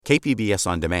KPBS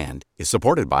On Demand is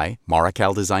supported by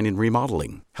Marrokal Design and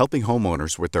Remodeling, helping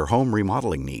homeowners with their home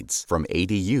remodeling needs. From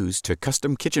ADUs to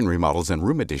custom kitchen remodels and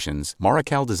room additions,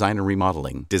 Marrokal Design and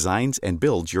Remodeling designs and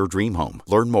builds your dream home.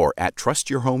 Learn more at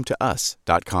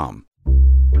trustyourhometous.com.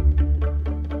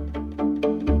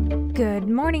 Good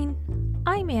morning.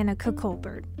 I'm Annika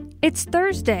Colbert. It's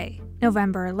Thursday,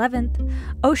 November 11th.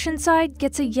 Oceanside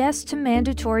gets a yes to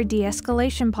mandatory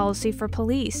de-escalation policy for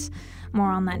police.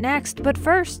 More on that next, but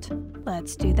first,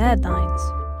 let's do the headlines.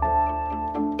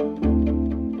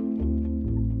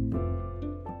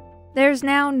 There's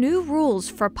now new rules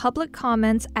for public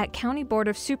comments at County Board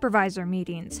of Supervisor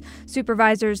meetings.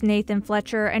 Supervisors Nathan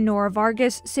Fletcher and Nora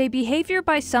Vargas say behavior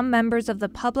by some members of the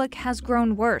public has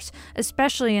grown worse,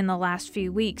 especially in the last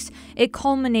few weeks. It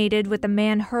culminated with a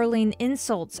man hurling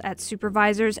insults at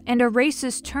supervisors and a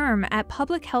racist term at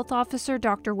Public Health Officer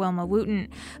Dr. Wilma Wooten.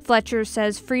 Fletcher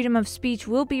says freedom of speech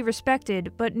will be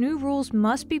respected, but new rules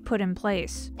must be put in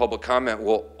place. Public comment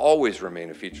will always remain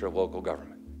a feature of local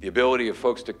government. The ability of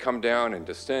folks to come down and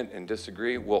dissent and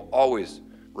disagree will always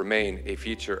remain a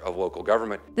feature of local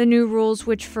government. The new rules,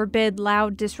 which forbid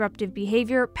loud, disruptive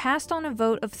behavior, passed on a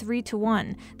vote of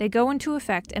 3-1. They go into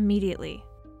effect immediately.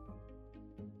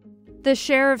 The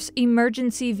Sheriff's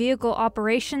Emergency Vehicle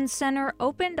Operations Center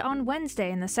opened on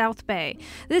Wednesday in the South Bay.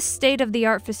 This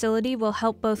state-of-the-art facility will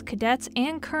help both cadets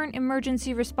and current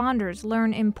emergency responders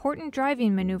learn important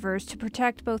driving maneuvers to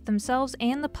protect both themselves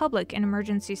and the public in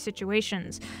emergency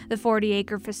situations. The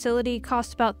 40-acre facility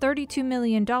cost about $32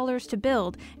 million to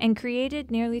build and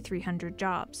created nearly 300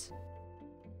 jobs.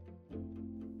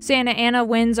 Santa Ana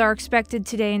winds are expected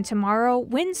today and tomorrow.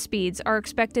 Wind speeds are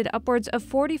expected upwards of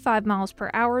 45 miles per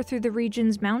hour through the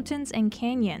region's mountains and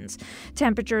canyons.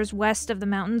 Temperatures west of the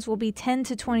mountains will be 10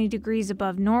 to 20 degrees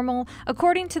above normal.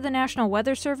 According to the National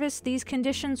Weather Service, these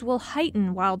conditions will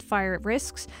heighten wildfire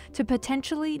risks to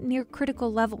potentially near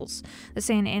critical levels. The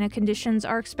Santa Ana conditions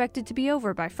are expected to be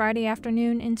over by Friday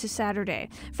afternoon into Saturday.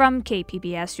 From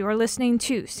KPBS, you're listening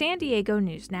to San Diego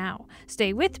News Now.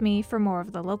 Stay with me for more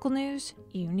of the local news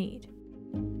you need.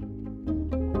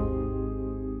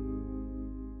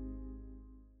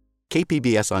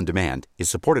 KPBS On Demand is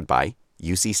supported by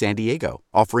UC San Diego,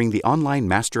 offering the online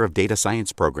Master of Data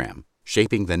Science program,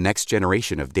 shaping the next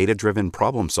generation of data-driven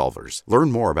problem solvers.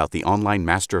 Learn more about the online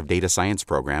Master of Data Science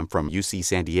program from UC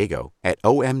San Diego at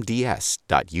omds.ucsd.edu.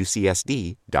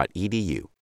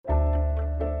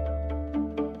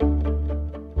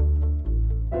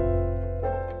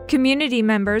 Community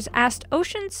members asked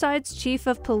Oceanside's chief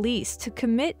of police to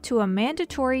commit to a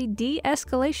mandatory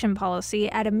de-escalation policy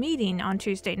at a meeting on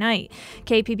Tuesday night.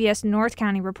 KPBS North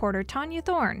County reporter Tanya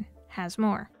Thorne has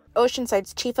more.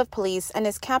 Oceanside's chief of police and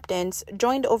his captains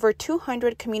joined over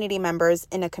 200 community members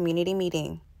in a community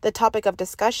meeting. The topic of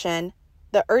discussion: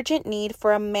 the urgent need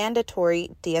for a mandatory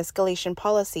de-escalation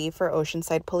policy for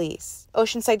Oceanside Police.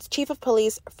 Oceanside's chief of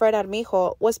police, Fred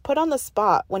Armijo, was put on the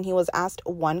spot when he was asked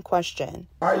one question.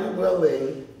 Are you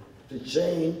willing to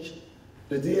change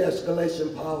the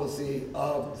de-escalation policy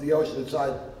of the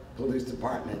Oceanside Police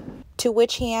Department? To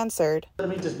which he answered, "Let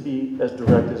me just be as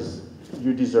direct as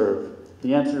you deserve.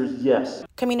 The answer is yes."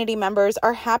 Community members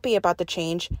are happy about the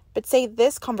change, but say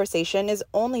this conversation is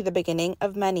only the beginning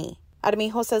of many.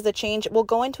 Armijo says the change will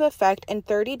go into effect in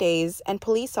 30 days and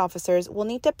police officers will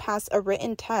need to pass a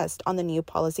written test on the new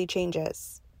policy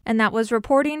changes. And that was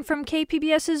reporting from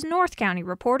KPBS's North County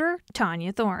reporter,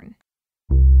 Tanya Thorne.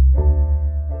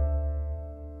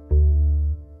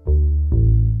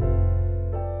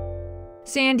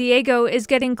 San Diego is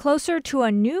getting closer to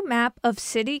a new map of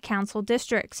city council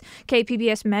districts.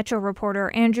 KPBS Metro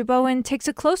reporter Andrew Bowen takes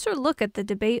a closer look at the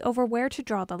debate over where to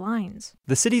draw the lines.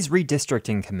 The city's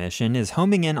redistricting commission is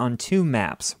homing in on two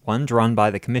maps, one drawn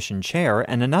by the commission chair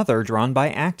and another drawn by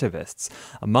activists.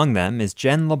 Among them is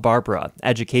Jen LaBarbera,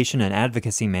 education and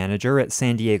advocacy manager at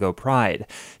San Diego Pride.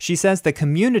 She says the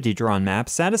community-drawn map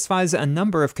satisfies a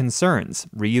number of concerns,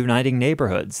 reuniting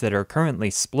neighborhoods that are currently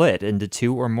split into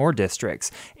 2 or more districts,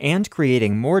 and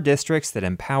creating more districts that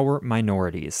empower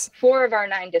minorities. 4 of our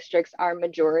 9 districts are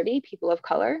majority people of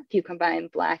color, if you combine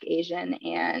Black, Asian,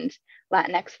 and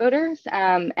Latinx voters,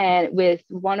 and with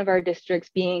one of our districts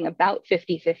being about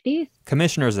 50-50.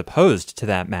 Commissioners opposed to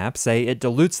that map say it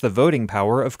dilutes the voting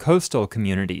power of coastal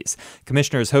communities.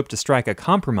 Commissioners hope to strike a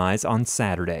compromise on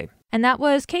Saturday. And that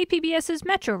was KPBS's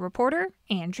Metro reporter,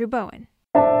 Andrew Bowen.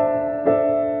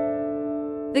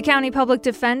 The County Public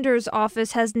Defender's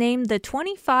Office has named the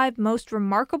 25 most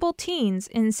remarkable teens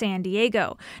in San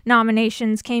Diego.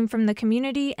 Nominations came from the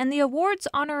community, and the awards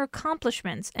honor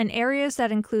accomplishments in areas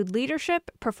that include leadership,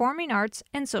 performing arts,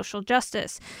 and social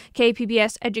justice.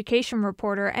 KPBS education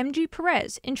reporter MG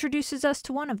Perez introduces us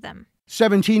to one of them.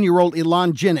 17-year-old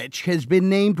Ilan Jinich has been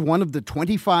named one of the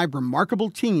 25 remarkable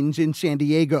teens in San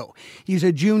Diego. He's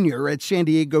a junior at San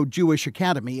Diego Jewish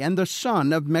Academy and the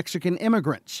son of Mexican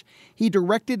immigrants. He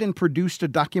directed and produced a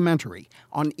documentary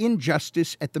on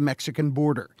injustice at the Mexican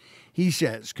border. He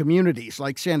says communities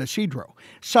like San Isidro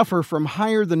suffer from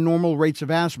higher than normal rates of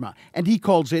asthma, and he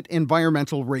calls it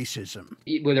environmental racism.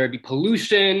 Whether it be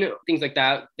pollution, things like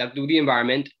that do the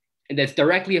environment, and that's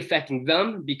directly affecting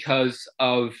them because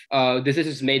of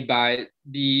decisions made by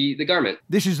the government.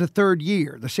 This is the third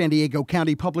year the San Diego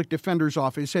County Public Defender's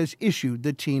Office has issued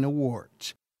the Teen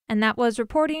Awards. And that was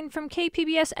reporting from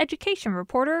KPBS education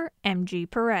reporter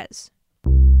MG Perez.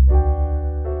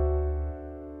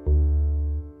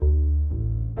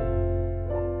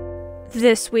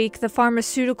 This week, the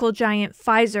pharmaceutical giant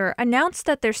Pfizer announced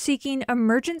that they're seeking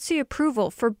emergency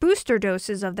approval for booster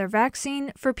doses of their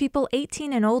vaccine for people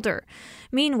 18 and older.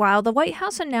 Meanwhile, the White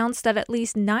House announced that at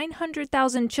least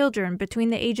 900,000 children between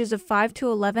the ages of 5 to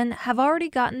 11 have already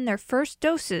gotten their first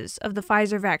doses of the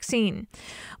Pfizer vaccine.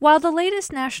 While the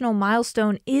latest national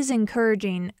milestone is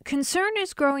encouraging, concern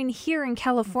is growing here in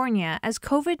California as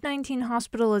COVID-19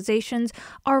 hospitalizations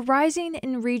are rising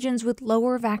in regions with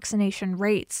lower vaccination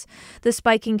rates. The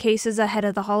spike in cases ahead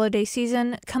of the holiday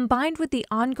season, combined with the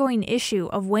ongoing issue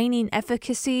of waning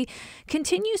efficacy,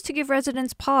 continues to give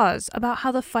residents pause about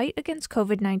how the fight against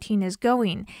COVID-19 is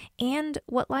going and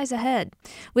what lies ahead.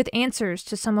 With answers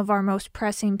to some of our most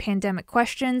pressing pandemic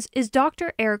questions is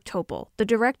Dr. Eric Topol, the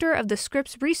director of the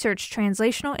Scripps Research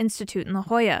Translational Institute in La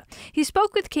Jolla. He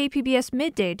spoke with KPBS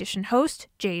Midday Edition host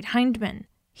Jade Hindman.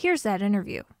 Here's that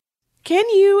interview. Can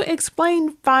you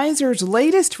explain Pfizer's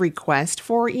latest request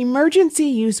for emergency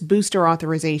use booster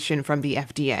authorization from the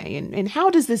FDA? And how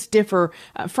does this differ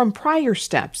from prior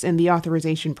steps in the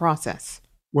authorization process?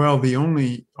 Well, the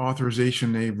only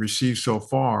authorization they've received so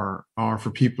far are for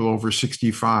people over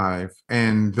 65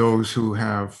 and those who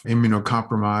have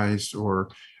immunocompromised or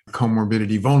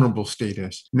comorbidity vulnerable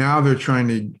status. Now they're trying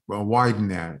to widen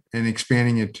that and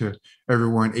expanding it to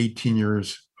everyone 18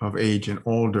 years of age and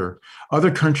older. Other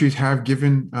countries have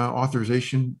given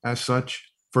authorization as such.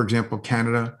 For example,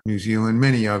 Canada, New Zealand,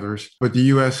 many others. But the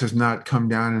U.S. has not come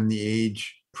down in the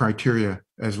age criteria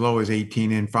as low as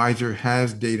 18, and Pfizer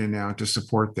has data now to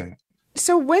support that.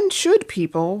 So when should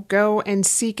people go and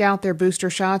seek out their booster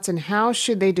shots, and how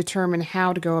should they determine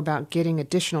how to go about getting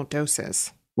additional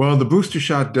doses? Well, the booster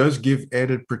shot does give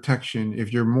added protection.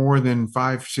 If you're more than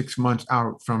 5-6 months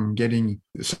out from getting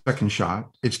the second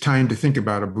shot, it's time to think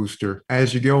about a booster.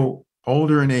 As you go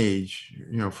older in age,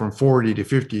 from 40 to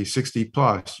 50, 60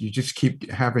 plus, you just keep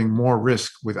having more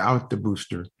risk without the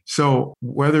booster. So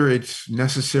whether it's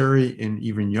necessary in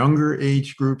even younger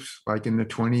age groups, like in the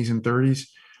 20s and 30s,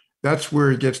 that's where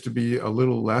it gets to be a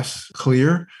little less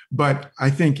clear. But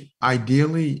I think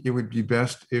ideally it would be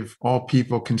best if all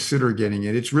people consider getting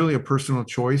it. It's really a personal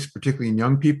choice, particularly in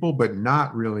young people, but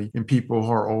not really in people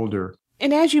who are older.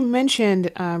 And as you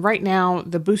mentioned, right now,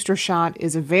 the booster shot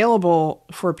is available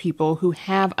for people who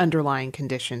have underlying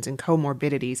conditions and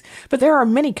comorbidities. But there are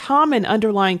many common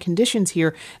underlying conditions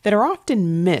here that are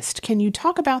often missed. Can you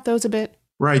talk about those a bit?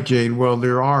 Right, Jade. Well,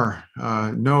 there are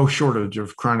no shortage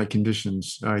of chronic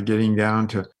conditions, getting down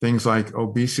to things like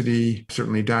obesity,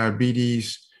 certainly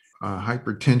diabetes,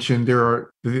 hypertension. There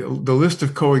are the list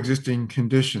of coexisting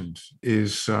conditions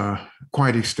is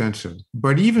quite extensive.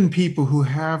 But even people who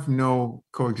have no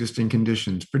coexisting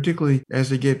conditions, particularly as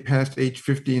they get past age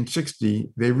 50 and 60,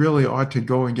 they really ought to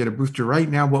go and get a booster. Right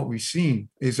now, what we've seen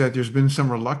is that there's been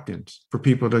some reluctance for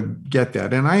people to get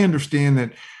that. And I understand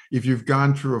that if you've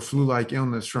gone through a flu-like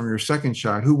illness from your second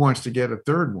shot, who wants to get a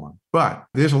third one? But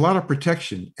there's a lot of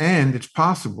protection, and it's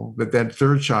possible that that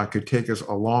third shot could take us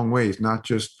a long ways, not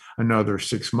just another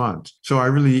 6 months. So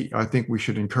I think we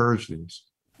should encourage these.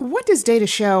 What does data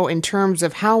show in terms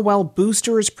of how well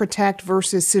boosters protect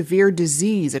versus severe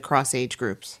disease across age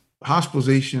groups?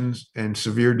 Hospitalizations and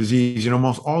severe disease,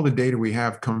 almost all the data we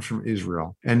have comes from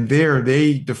Israel. And there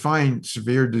they define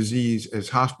severe disease as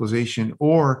hospitalization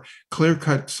or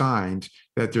clear-cut signs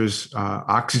that there's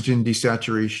oxygen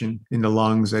desaturation in the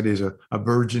lungs, that is a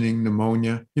burgeoning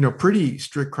pneumonia, pretty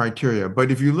strict criteria.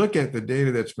 But if you look at the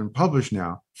data that's been published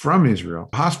now from Israel,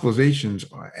 hospitalizations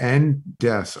and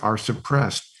deaths are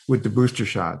suppressed with the booster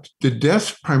shots. The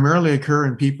deaths primarily occur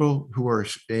in people who are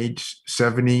age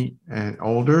 70 and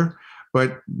older,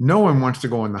 But no one wants to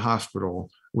go in the hospital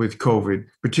with COVID,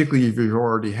 particularly if you've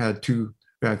already had 2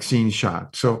 vaccine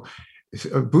shots. So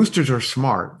boosters are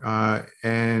smart,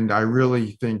 and I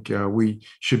really think we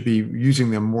should be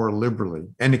using them more liberally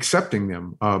and accepting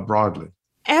them broadly.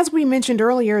 As we mentioned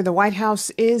earlier, the White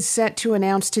House is set to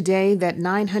announce today that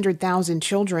 900,000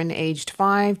 children aged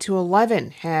 5 to 11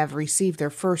 have received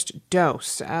their first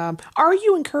dose. Are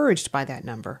you encouraged by that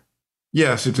number?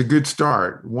 Yes, it's a good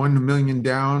start. 1 million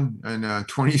down and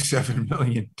 27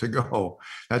 million to go.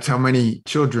 That's how many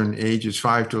children ages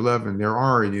 5 to 11 there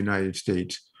are in the United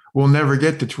States. We'll never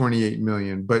get to 28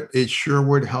 million, but it sure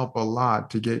would help a lot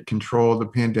to get control of the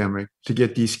pandemic, to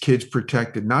get these kids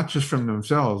protected, not just from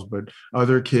themselves, but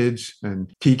other kids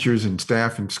and teachers and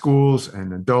staff in schools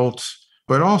and adults,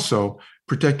 but also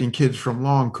protecting kids from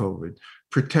long COVID,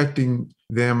 protecting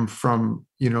them from,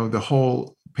 the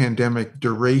whole pandemic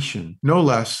duration, no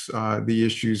less the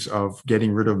issues of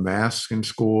getting rid of masks in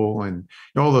school and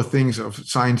all the things of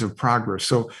signs of progress.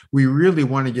 So we really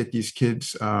want to get these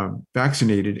kids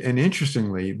vaccinated. And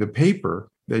interestingly, the paper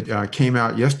that came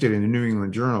out yesterday in the New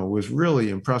England Journal was really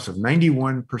impressive.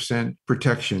 91%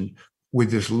 protection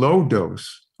with this low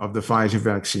dose of the Pfizer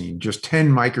vaccine, just 10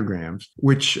 micrograms,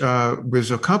 which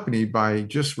was accompanied by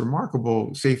just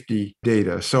remarkable safety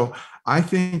data. So I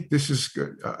think this is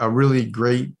a really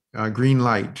great green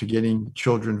light to getting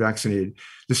children vaccinated.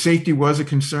 The safety was a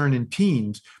concern in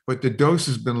teens, but the dose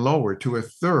has been lowered to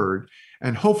 1/3.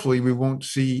 And hopefully we won't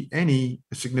see any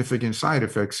significant side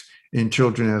effects in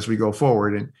children as we go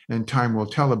forward. And time will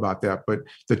tell about that. But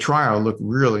the trial looked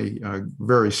really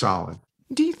very solid.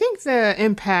 Do you think the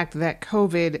impact that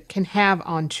COVID can have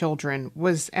on children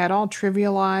was at all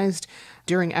trivialized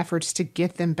during efforts to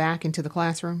get them back into the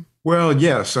classroom? Well,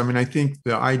 yes. I mean, I think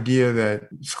the idea that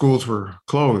schools were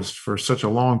closed for such a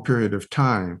long period of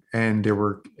time and there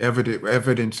were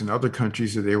evidence in other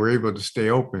countries that they were able to stay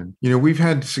open. We've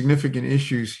had significant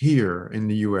issues here in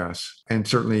the U.S. and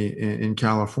certainly in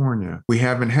California. We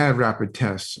haven't had rapid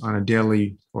tests on a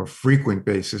daily or frequent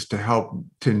basis to help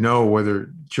to know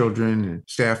whether children and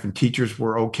staff and teachers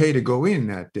were okay to go in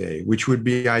that day, which would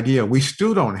be ideal. We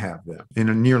still don't have them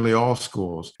in nearly all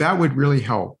schools. That would really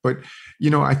help. But,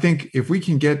 I think if we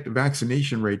can get the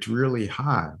vaccination rates really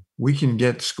high, we can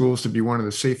get schools to be one of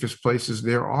the safest places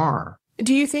there are.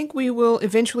 Do you think we will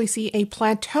eventually see a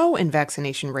plateau in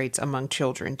vaccination rates among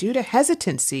children due to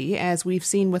hesitancy, as we've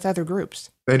seen with other groups?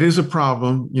 That is a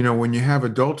problem. When you have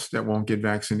adults that won't get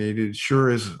vaccinated, it sure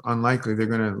is unlikely they're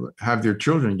going to have their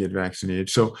children get vaccinated.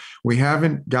 So we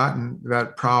haven't gotten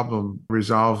that problem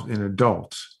resolved in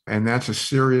adults. And that's a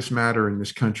serious matter in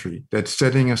this country that's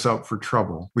setting us up for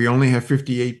trouble. We only have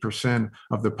 58%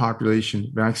 of the population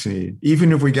vaccinated.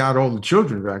 Even if we got all the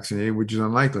children vaccinated, which is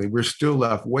unlikely, we're still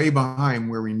left way behind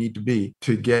where we need to be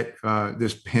to get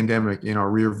this pandemic in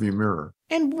our rearview mirror.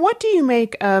 And what do you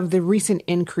make of the recent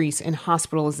increase in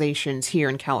hospitalizations here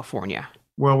in California?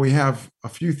 Well, we have a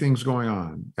few things going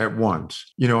on at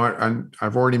once.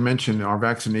 I've already mentioned our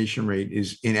vaccination rate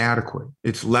is inadequate.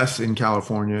 It's less in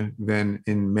California than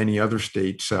in many other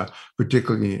states,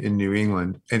 particularly in New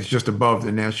England. And it's just above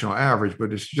the national average,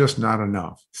 but it's just not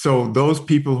enough. So those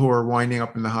people who are winding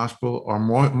up in the hospital are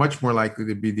much more likely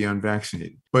to be the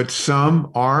unvaccinated. But some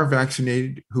are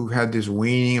vaccinated who had this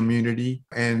waning immunity,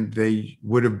 and they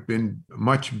would have been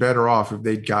much better off if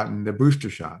they'd gotten the booster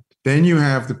shot. Then you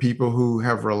have the people who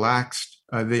have relaxed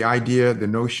the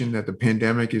notion that the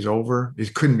pandemic is over.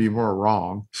 It couldn't be more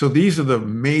wrong. So these are the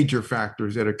major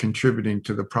factors that are contributing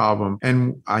to the problem.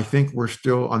 And I think we're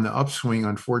still on the upswing,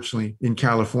 unfortunately, in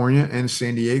California and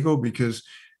San Diego, because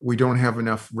we don't have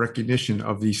enough recognition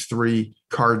of these 3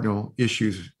 cardinal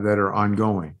issues that are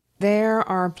ongoing. There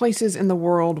are places in the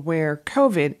world where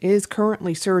COVID is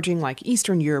currently surging, like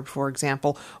Eastern Europe, for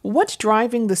example. What's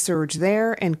driving the surge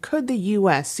there, and could the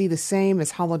U.S. see the same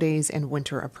as holidays and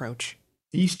winter approach?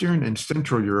 Eastern and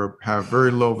Central Europe have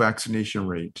very low vaccination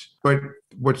rates. But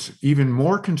what's even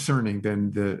more concerning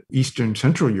than the Eastern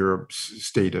Central Europe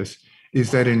status is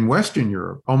that in Western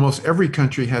Europe, almost every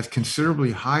country has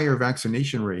considerably higher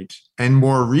vaccination rates and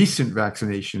more recent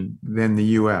vaccination than the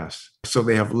U.S. So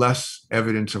they have less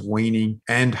evidence of waning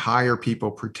and higher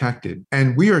people protected.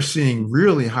 And we are seeing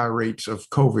really high rates of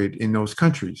COVID in those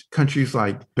countries. Countries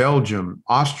like Belgium,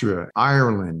 Austria,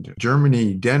 Ireland,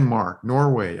 Germany, Denmark,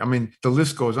 Norway. I mean, the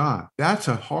list goes on. That's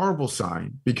a horrible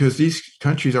sign because these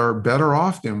countries are better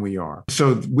off than we are.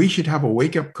 So we should have a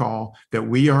wake-up call that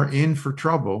we are in for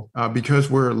trouble because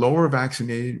we're lower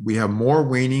vaccinated. We have more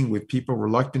waning with people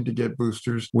reluctant to get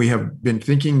boosters. We have been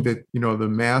thinking that, the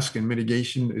mask and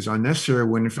mitigation is unnecessary. necessary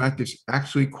when in fact it's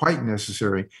actually quite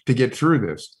necessary to get through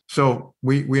this. So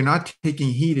we're not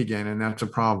taking heed again, and that's a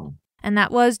problem. And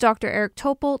that was Dr. Eric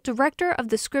Topol, director of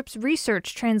the Scripps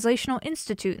Research Translational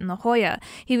Institute in La Jolla.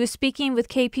 He was speaking with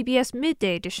KPBS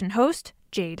Midday Edition host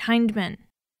Jade Hindman.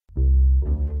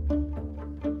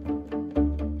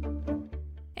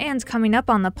 And coming up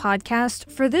on the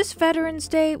podcast, for this Veterans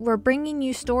Day, we're bringing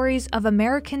you stories of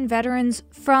American veterans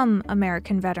from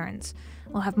American veterans.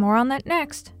 We'll have more on that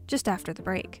next, just after the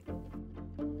break.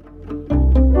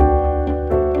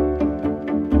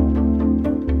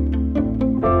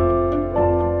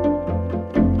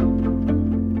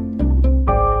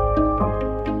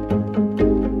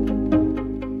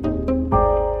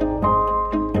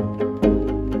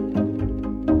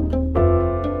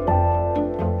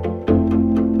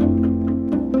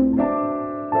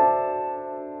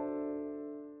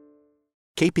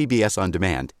 KPBS On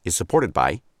Demand is supported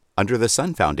by Under the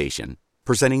Sun Foundation,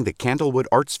 presenting the Candlewood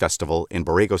Arts Festival in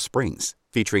Borrego Springs,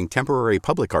 featuring temporary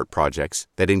public art projects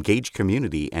that engage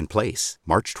community and place.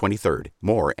 March 23rd.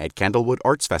 More at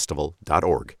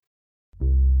candlewoodartsfestival.org.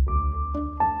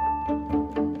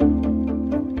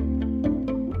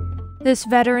 This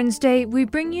Veterans Day, we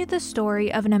bring you the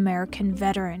story of an American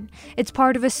veteran. It's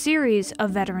part of a series of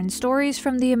veteran stories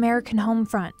from the American home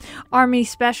front. Army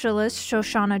Specialist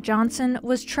Shoshana Johnson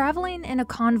was traveling in a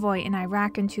convoy in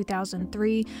Iraq in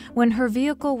 2003 when her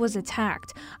vehicle was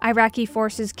attacked. Iraqi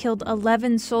forces killed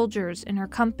 11 soldiers in her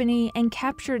company and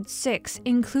captured 6,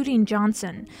 including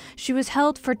Johnson. She was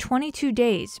held for 22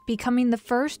 days, becoming the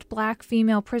first Black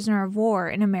female prisoner of war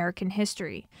in American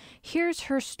history. Here's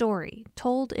her story,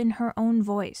 told in her own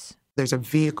voice. There's a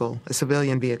vehicle, a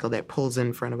civilian vehicle, that pulls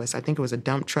in front of us. I think it was a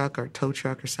dump truck or a tow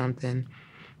truck or something.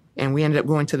 And we ended up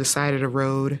going to the side of the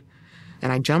road.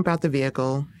 And I jump out the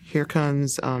vehicle. Here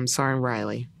comes Sergeant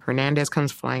Riley. Hernandez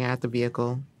comes flying out the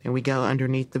vehicle. And we go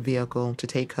underneath the vehicle to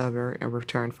take cover and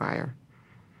return fire.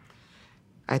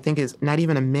 I think it's not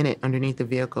even a minute underneath the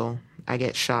vehicle, I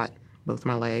get shot, both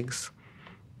my legs.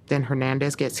 Then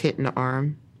Hernandez gets hit in the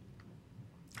arm.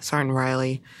 Sergeant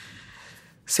Riley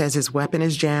says his weapon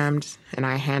is jammed, and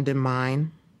I hand him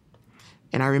mine.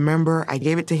 And I remember I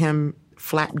gave it to him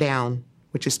flat down,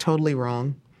 which is totally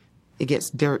wrong. It gets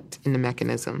dirt in the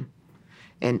mechanism.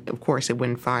 And, of course, it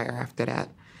wouldn't fire after that.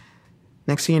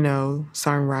 Next thing you know,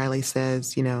 Sergeant Riley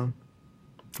says, we're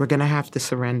going to have to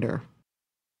surrender.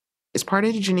 It's part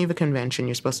of the Geneva Convention.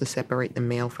 You're supposed to separate the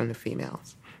male from the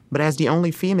females. But as the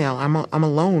only female, I'm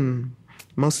alone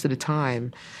most of the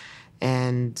time.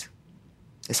 And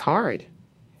it's hard.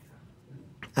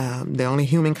 The only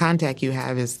human contact you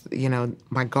have is,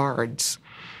 my guards,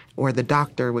 or the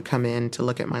doctor would come in to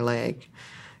look at my leg.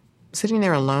 Sitting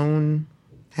there alone,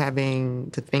 having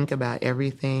to think about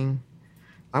everything.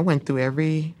 I went through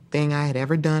everything I had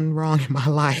ever done wrong in my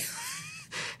life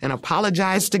and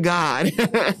apologized to God.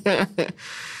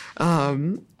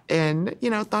 And,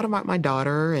 thought about my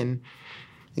daughter, and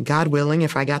God willing,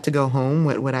 if I got to go home,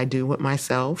 what would I do with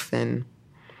myself? And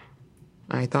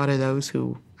I thought of those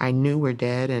who I knew were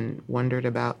dead and wondered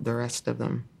about the rest of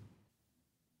them.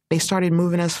 They started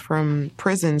moving us from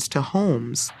prisons to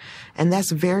homes, and that's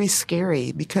very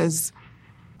scary because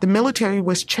the military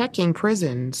was checking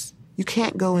prisons. You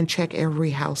can't go and check every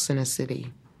house in a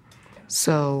city.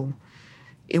 So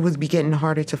it would be getting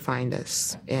harder to find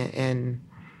us, and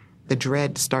the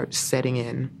dread starts setting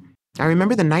in. I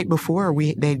remember the night before,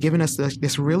 they had given us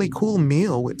this really cool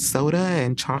meal with soda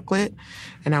and chocolate,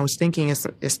 and I was thinking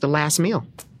it's the last meal.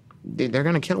 They're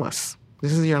going to kill us.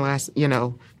 This is your last,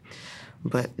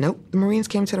 But nope, the Marines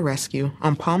came to the rescue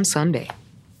on Palm Sunday.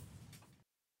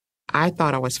 I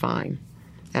thought I was fine,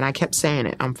 and I kept saying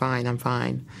it, I'm fine, I'm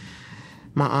fine.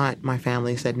 My aunt, my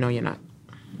family said, no, you're not.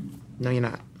 No, you're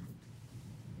not.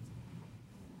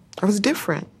 I was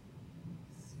different.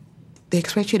 They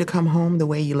expect you to come home the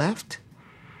way you left.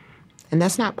 And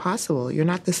that's not possible. You're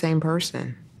not the same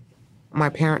person. My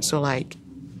parents are like,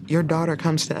 your daughter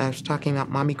comes to us talking about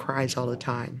mommy cries all the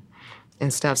time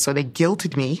and stuff. So they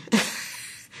guilted me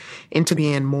into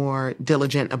being more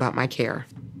diligent about my care.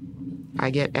 I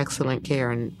get excellent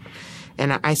care, and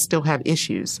I still have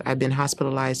issues. I've been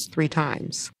hospitalized 3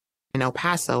 times. In El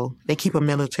Paso, they keep a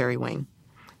military wing.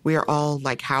 We are all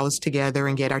housed together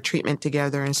and get our treatment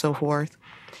together and so forth.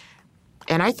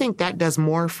 And I think that does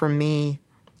more for me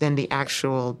than the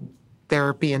actual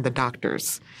therapy and the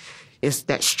doctors. It's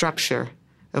that structure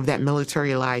of that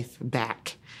military life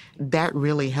back. That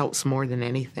really helps more than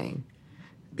anything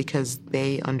because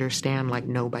they understand like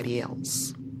nobody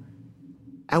else.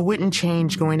 I wouldn't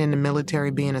change going in the military,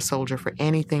 being a soldier for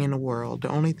anything in the world. The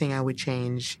only thing I would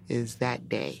change is that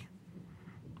day.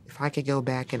 If If I could go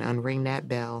back and unring that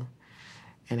bell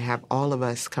and have all of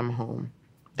us come home,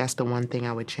 that's the one thing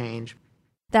I would change.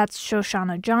 That's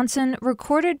Shoshana Johnson,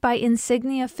 recorded by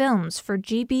Insignia Films for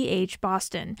GBH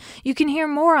Boston. You can hear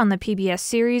more on the PBS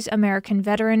series American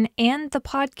Veteran and the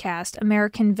podcast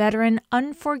American Veteran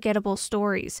Unforgettable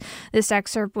Stories. This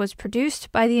excerpt was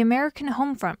produced by the American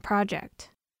Homefront Project.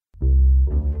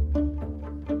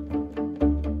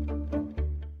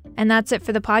 And that's it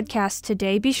for the podcast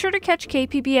today. Be sure to catch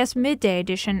KPBS Midday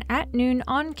Edition at noon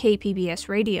on KPBS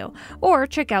Radio, or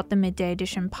check out the Midday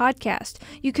Edition podcast.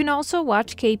 You can also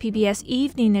watch KPBS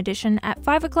Evening Edition at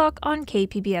 5 o'clock on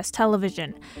KPBS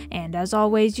Television. And as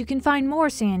always, you can find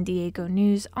more San Diego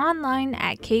news online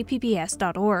at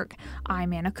kpbs.org.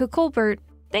 I'm Annika Colbert.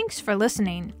 Thanks for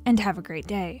listening, and have a great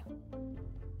day.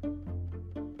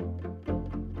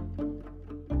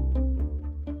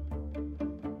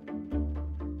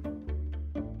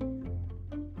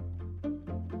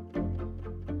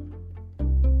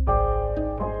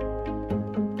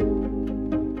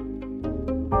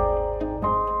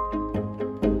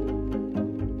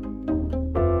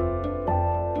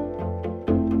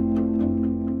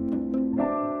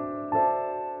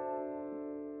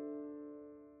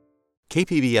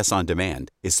 KPBS On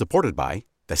Demand is supported by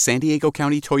the San Diego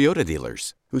County Toyota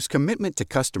dealers, whose commitment to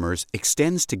customers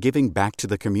extends to giving back to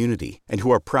the community and who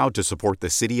are proud to support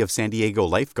the City of San Diego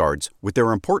lifeguards with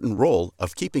their important role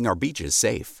of keeping our beaches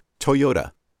safe.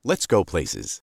 Toyota, let's go places.